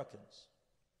Americans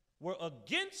were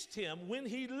against him when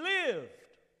he lived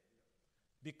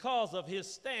because of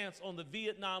his stance on the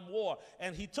Vietnam War.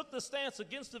 And he took the stance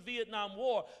against the Vietnam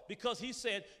War because he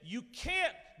said, you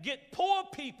can't get poor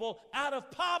people out of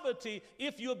poverty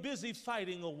if you're busy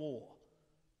fighting a war.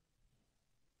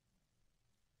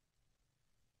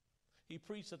 He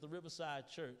preached at the Riverside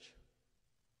Church,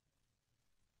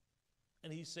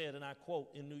 and he said, and I quote,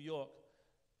 in New York,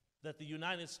 that the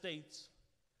United States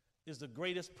is the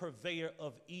greatest purveyor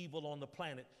of evil on the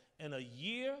planet. And a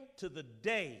year to the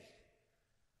day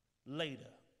later,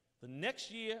 the next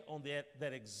year, on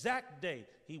that exact day,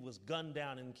 he was gunned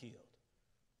down and killed.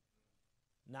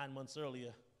 9 months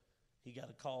earlier, he got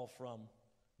a call from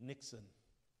Nixon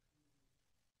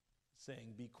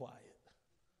saying, be quiet.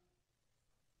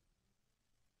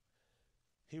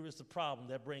 Here is the problem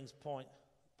that brings point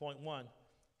one.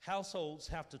 Households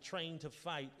have to train to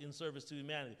fight in service to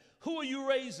humanity. Who are you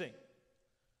raising?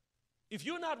 If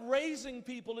you're not raising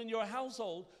people in your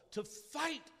household to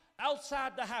fight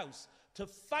outside the house, to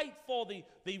fight for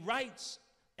the rights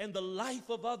and the life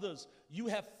of others, you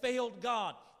have failed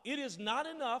God. It is not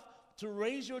enough to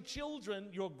raise your children,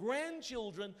 your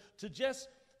grandchildren, to just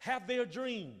have their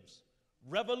dreams.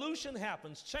 Revolution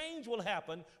happens, change will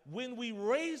happen when we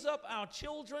raise up our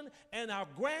children and our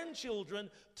grandchildren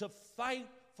to fight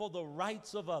for the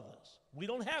rights of others. We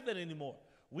don't have that anymore.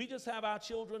 We just have our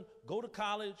children go to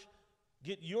college,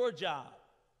 get your job.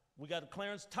 We got a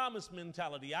Clarence Thomas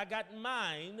mentality. I got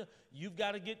mine, you've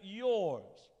got to get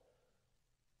yours.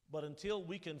 But until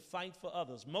we can fight for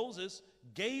others. Moses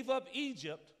gave up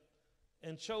Egypt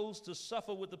and chose to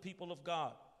suffer with the people of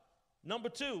God. Number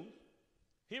two,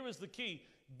 here is the key.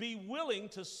 Be willing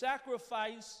to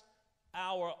sacrifice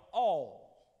our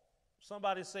all.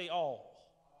 Somebody say all.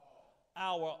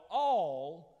 Our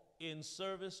all in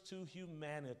service to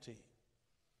humanity.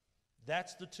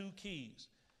 That's the two keys.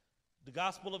 The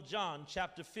Gospel of John,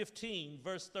 chapter 15,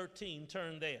 verse 13,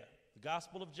 turn there. The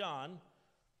Gospel of John,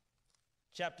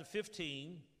 chapter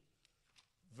 15,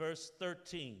 verse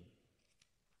 13.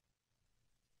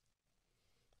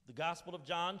 The Gospel of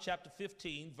John, chapter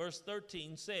 15, verse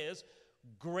 13 says,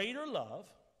 greater love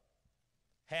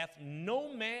hath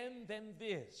no man than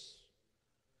this,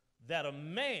 that a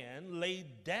man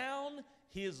laid down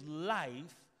his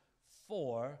life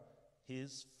for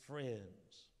his friends.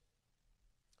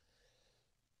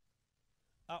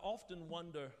 I often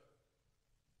wonder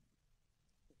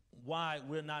why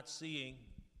we're not seeing,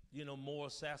 more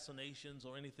assassinations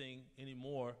or anything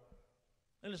anymore.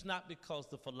 And it's not because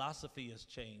the philosophy has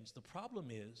changed. The problem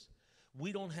is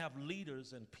we don't have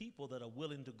leaders and people that are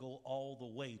willing to go all the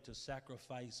way, to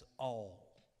sacrifice all.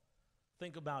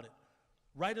 Think about it.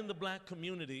 Right in the black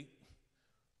community,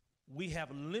 we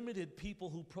have limited people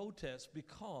who protest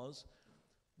because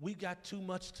we got too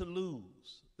much to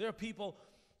lose. There are people,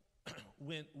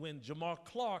 when Jamar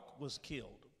Clark was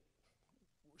killed,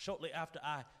 shortly after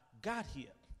I got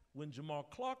here, when Jamar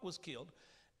Clark was killed,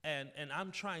 and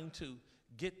I'm trying to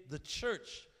get the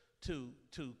church to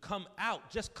come out,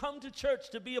 just come to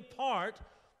church to be a part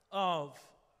of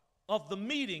the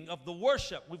meeting, of the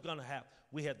worship we're going to have.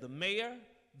 We had the mayor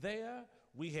there,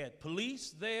 we had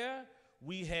police there,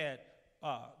 we had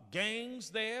gangs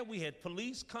there, we had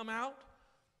police come out,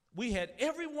 we had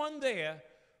everyone there,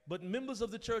 but members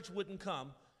of the church wouldn't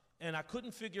come, and I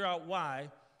couldn't figure out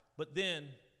why. But then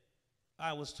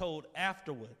I was told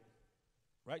afterward,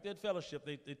 right there at fellowship,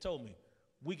 they told me,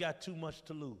 we got too much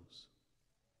to lose.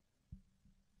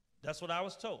 That's what I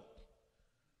was told.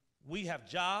 We have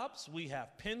jobs, we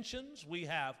have pensions, we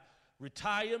have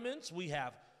retirements, we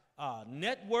have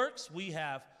networks, we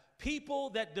have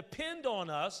people that depend on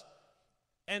us,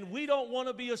 and we don't want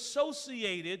to be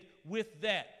associated with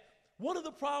that. One of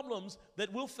the problems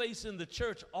that we'll face in the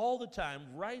church all the time,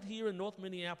 right here in North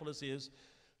Minneapolis, is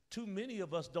too many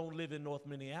of us don't live in North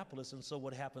Minneapolis, and so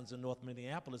what happens in North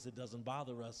Minneapolis, it doesn't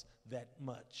bother us that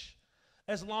much.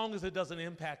 As long as it doesn't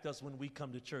impact us when we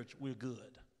come to church, we're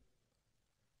good.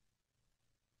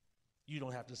 You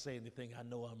don't have to say anything. I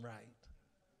know I'm right.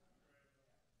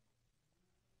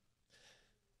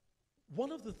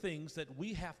 One of the things that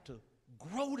we have to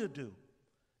grow to do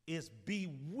is be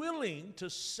willing to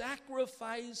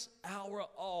sacrifice our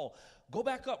all. Go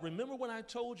back up. Remember when I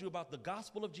told you about the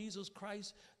gospel of Jesus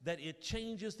Christ, that it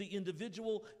changes the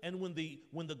individual, and when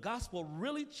the gospel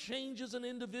really changes an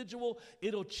individual,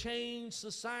 it'll change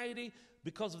society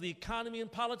because of the economy and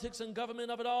politics and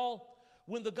government of it all.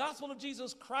 When the gospel of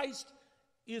Jesus Christ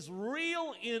is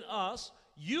real in us,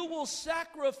 you will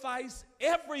sacrifice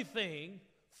everything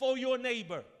for your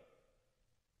neighbor.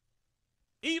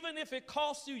 Even if it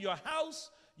costs you your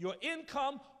house, your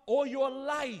income, or your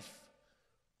life.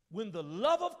 When the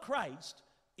love of Christ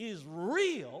is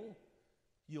real,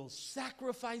 you'll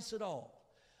sacrifice it all.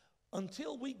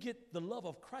 Until we get the love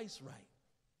of Christ right,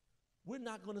 we're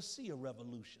not going to see a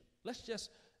revolution. Let's just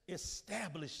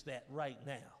establish that right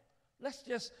now. Let's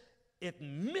just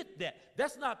admit that.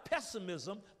 That's not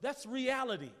pessimism, that's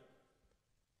reality.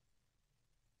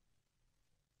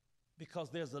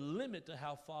 Because there's a limit to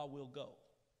how far we'll go.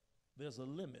 There's a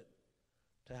limit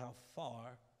to how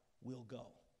far we'll go.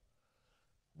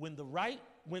 When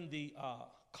the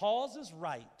cause is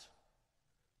right,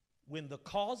 when the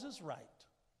cause is right,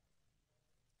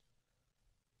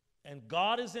 and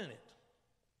God is in it,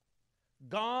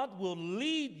 God will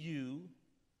lead you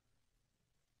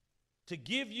to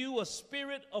give you a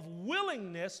spirit of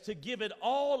willingness to give it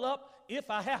all up if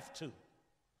I have to.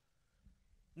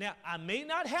 Now, I may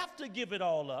not have to give it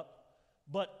all up,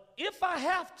 but if I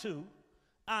have to,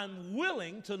 I'm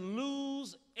willing to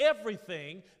lose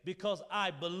everything because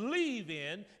I believe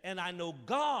in and I know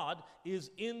God is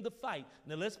in the fight.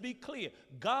 Now, let's be clear.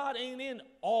 God ain't in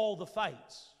all the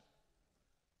fights.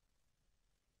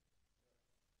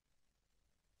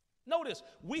 Notice,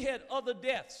 we had other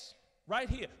deaths right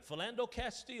here. Philando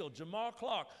Castile, Jamar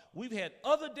Clark. We've had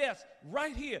other deaths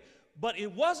right here. But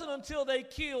it wasn't until they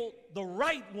killed the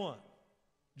right one,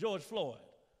 George Floyd,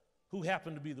 who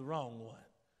happened to be the wrong one,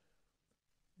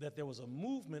 that there was a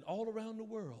movement all around the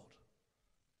world.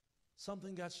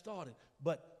 Something got started.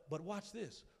 But watch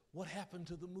this. What happened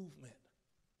to the movement?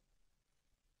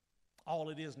 All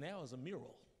it is now is a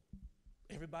mural.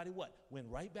 Everybody what? Went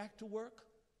right back to work,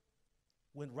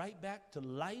 went right back to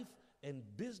life and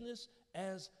business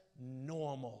as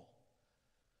normal.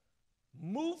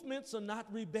 Movements are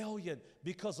not rebellion,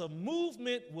 because a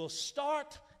movement will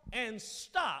start and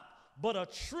stop, but a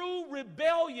true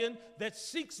rebellion that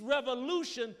seeks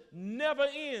revolution never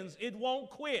ends. It won't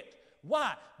quit.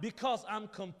 Why? Because I'm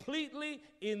completely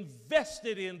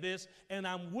invested in this, and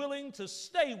I'm willing to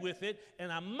stay with it,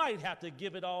 and I might have to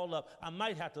give it all up. I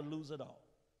might have to lose it all.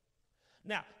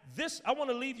 Now, this, I want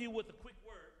to leave you with a quick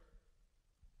word.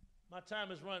 My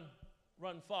time has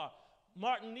run far.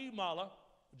 Martin Niemöller,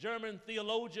 German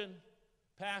theologian,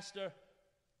 pastor,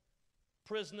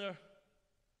 prisoner,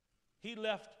 he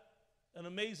left an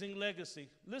amazing legacy.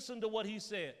 Listen to what he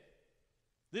said.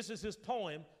 This is his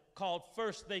poem called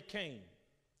First They Came.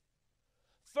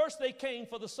 First they came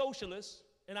for the socialists,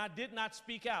 and I did not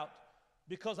speak out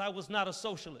because I was not a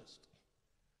socialist.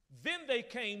 Then they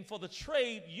came for the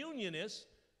trade unionists,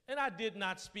 and I did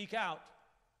not speak out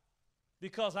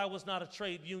because I was not a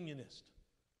trade unionist.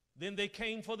 Then they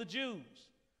came for the Jews,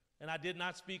 and I did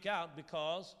not speak out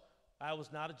because I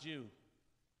was not a Jew.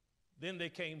 Then they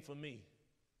came for me,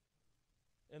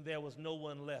 and there was no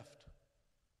one left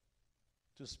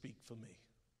to speak for me.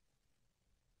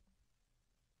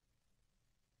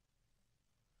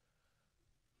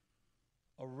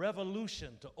 A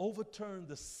revolution to overturn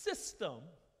the system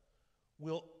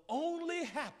will only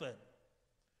happen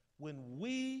when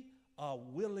we are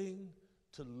willing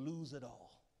to lose it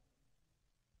all.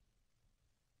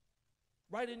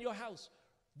 Right in your house.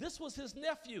 This was his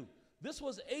nephew. This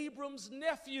was Abram's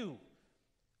nephew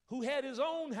who had his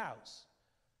own house.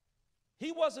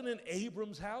 He wasn't in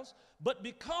Abram's house, but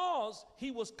because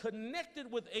he was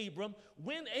connected with Abram,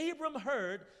 when Abram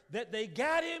heard that they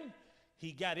got him,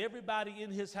 he got everybody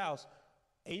in his house.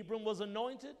 Abram was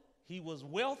anointed. He was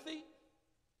wealthy.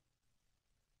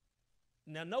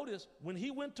 Now notice, when he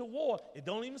went to war, it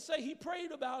don't even say he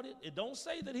prayed about it. It don't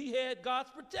say that he had God's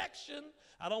protection.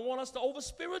 I don't want us to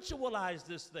over-spiritualize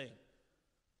this thing.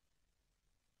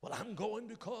 Well, I'm going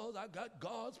because I got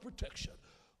God's protection.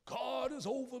 God is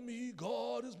over me.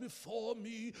 God is before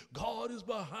me. God is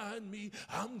behind me.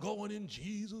 I'm going in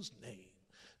Jesus' name.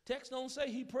 Text don't say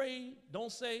he prayed.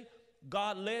 Don't say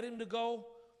God led him to go.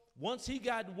 Once he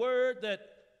got word that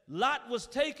Lot was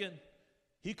taken,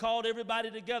 he called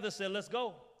everybody together and said, let's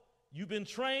go. You've been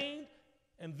trained,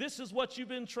 and this is what you've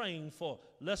been trained for.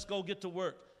 Let's go get to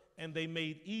work. And they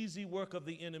made easy work of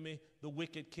the enemy, the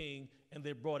wicked king, and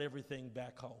they brought everything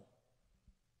back home.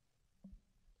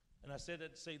 And I said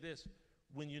that to say this: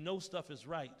 when you know stuff is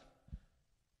right,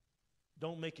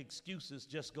 don't make excuses,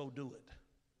 just go do it.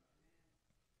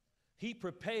 He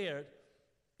prepared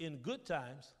in good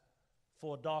times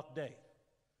for a dark day.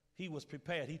 He was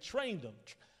prepared. He trained them.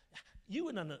 You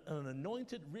in an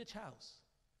anointed rich house,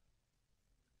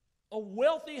 a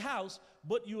wealthy house,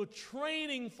 but you were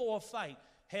training for a fight.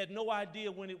 Had no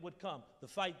idea when it would come. The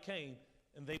fight came,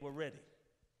 and they were ready.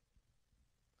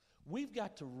 We've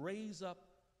got to raise up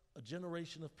a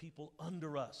generation of people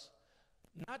under us,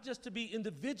 not just to be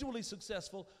individually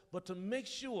successful, but to make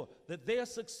sure that their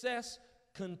success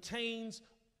contains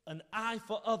an eye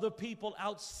for other people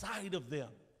outside of them.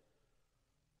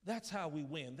 That's how we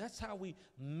win. That's how we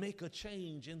make a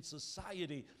change in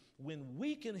society, when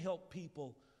we can help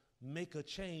people make a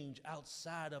change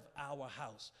outside of our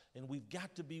house. And we've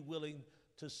got to be willing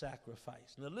to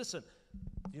sacrifice. Now listen,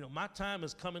 my time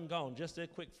is come and gone. Just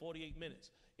that quick, 48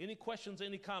 minutes. Any questions,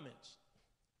 any comments?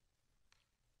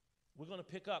 We're going to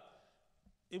pick up.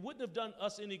 It wouldn't have done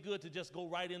us any good to just go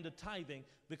right into tithing,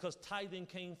 because tithing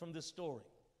came from this story.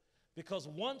 Because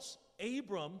once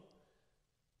Abram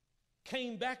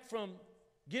came back from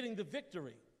getting the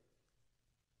victory,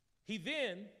 he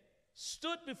then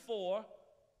stood before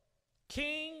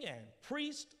King and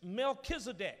priest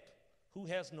Melchizedek, who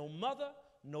has no mother,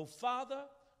 no father,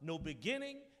 no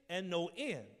beginning, and no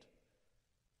end.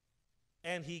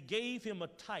 And he gave him a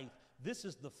tithe. This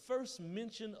is the first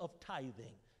mention of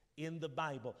tithing in the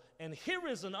Bible. And here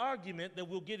is an argument that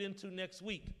we'll get into next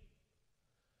week.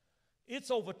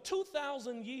 It's over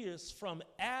 2,000 years from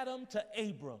Adam to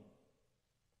Abram.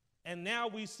 And now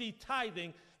we see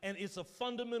tithing, and it's a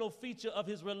fundamental feature of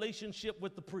his relationship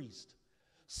with the priest.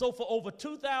 So for over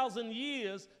 2,000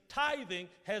 years, tithing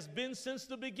has been since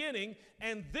the beginning,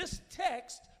 and this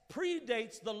text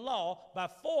predates the law by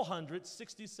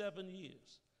 467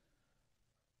 years.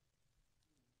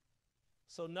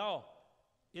 So no,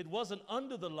 it wasn't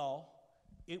under the law.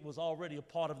 It was already a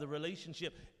part of the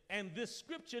relationship. And this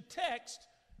scripture text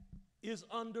is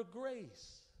under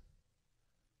grace.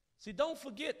 See, don't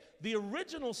forget, the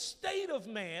original state of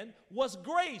man was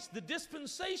grace. The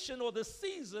dispensation or the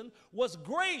season was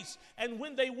grace. And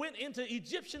when they went into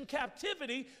Egyptian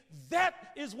captivity, that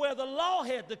is where the law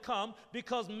had to come,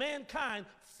 because mankind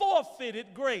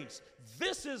forfeited grace.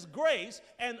 This is grace,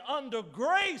 and under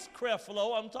grace,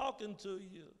 Creflo, I'm talking to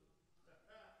you.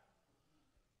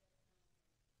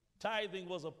 Tithing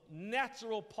was a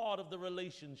natural part of the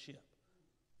relationship.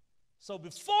 So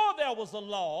before there was a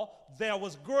law, there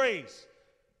was grace.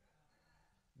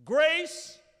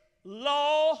 Grace,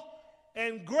 law,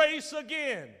 and grace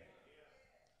again.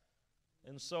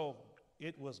 And so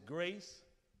it was grace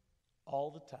all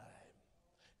the time.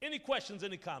 Any questions,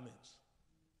 any comments?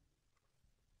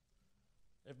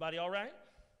 Everybody all right?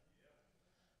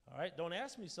 All right, don't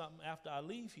ask me something after I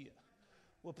leave here.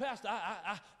 Well, Pastor,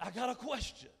 I got a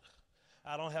question.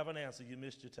 I don't have an answer. You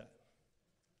missed your time.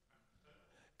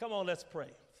 Come on, let's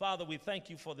pray. Father, we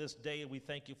thank you for this day, and we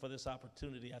thank you for this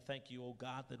opportunity. I thank you, oh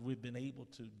God, that we've been able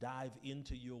to dive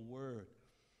into your word.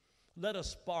 Let a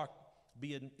spark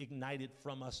be ignited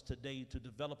from us today to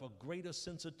develop a greater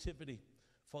sensitivity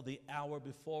for the hour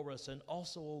before us, and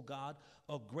also, oh God,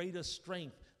 a greater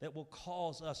strength that will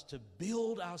cause us to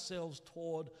build ourselves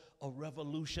toward a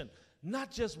revolution,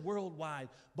 not just worldwide,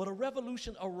 but a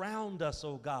revolution around us,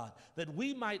 oh God, that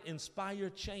we might inspire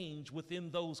change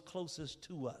within those closest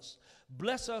to us.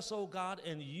 Bless us, oh God,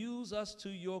 and use us to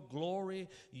your glory,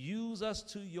 use us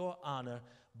to your honor,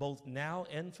 both now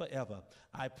and forever.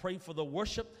 I pray for the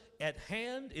worship at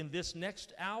hand in this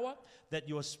next hour, that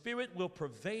your spirit will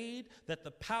pervade, that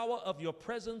the power of your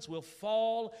presence will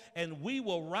fall, and we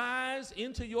will rise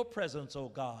into your presence, oh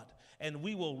God, and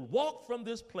we will walk from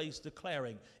this place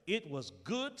declaring, it was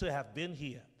good to have been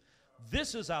here.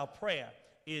 This is our prayer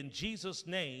in Jesus'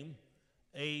 name,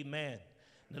 amen.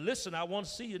 Now listen, I want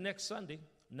to see you next Sunday,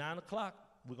 9 o'clock.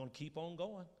 We're going to keep on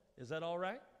going. Is that all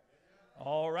right?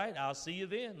 All right, I'll see you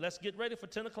then. Let's get ready for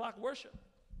 10 o'clock worship.